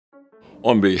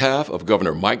On behalf of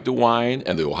Governor Mike DeWine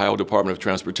and the Ohio Department of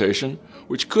Transportation,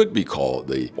 which could be called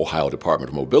the Ohio Department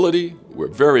of Mobility, we're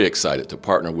very excited to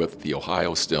partner with the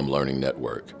Ohio STEM Learning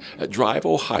Network. At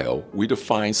DriveOhio, we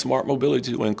define smart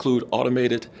mobility to include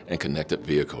automated and connected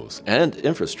vehicles and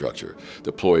infrastructure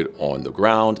deployed on the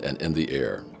ground and in the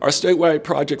air. Our statewide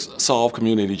projects solve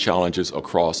community challenges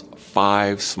across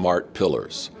 5 smart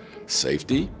pillars: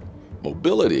 safety,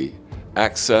 mobility,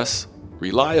 access,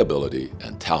 reliability,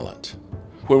 and talent.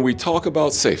 When we talk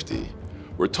about safety,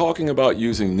 we're talking about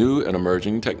using new and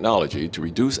emerging technology to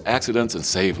reduce accidents and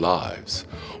save lives.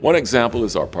 One example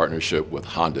is our partnership with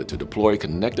Honda to deploy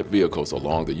connected vehicles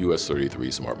along the US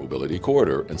 33 Smart Mobility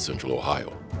Corridor in Central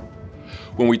Ohio.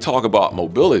 When we talk about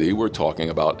mobility, we're talking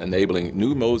about enabling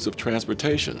new modes of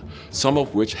transportation, some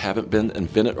of which haven't been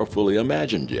invented or fully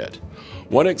imagined yet.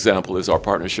 One example is our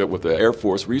partnership with the Air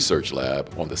Force Research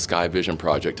Lab on the Sky Vision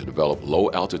project to develop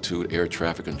low-altitude air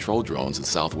traffic control drones in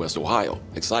Southwest Ohio.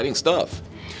 Exciting stuff.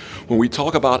 When we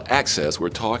talk about access, we're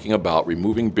talking about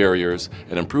removing barriers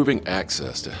and improving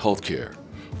access to healthcare,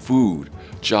 food,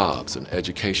 jobs, and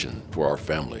education for our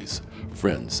families,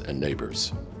 friends, and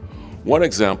neighbors. One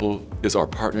example is our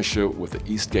partnership with the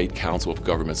Eastgate Council of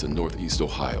Governments in Northeast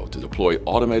Ohio to deploy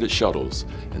automated shuttles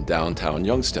in downtown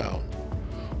Youngstown.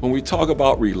 When we talk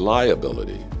about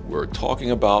reliability, we're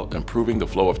talking about improving the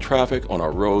flow of traffic on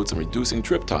our roads and reducing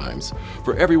trip times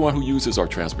for everyone who uses our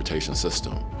transportation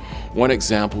system. One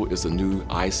example is the new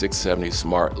I-670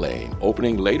 Smart Lane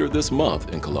opening later this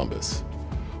month in Columbus.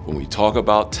 When we talk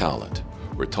about talent,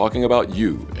 we're talking about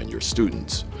you and your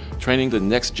students, training the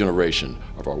next generation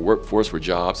of our workforce for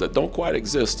jobs that don't quite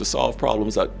exist to solve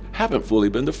problems that haven't fully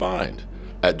been defined.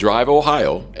 At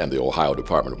DriveOhio and the Ohio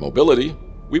Department of Mobility,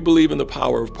 we believe in the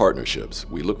power of partnerships.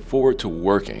 We look forward to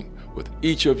working with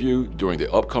each of you during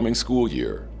the upcoming school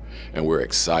year, and we're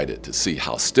excited to see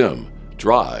how STEM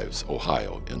drives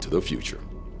Ohio into the future.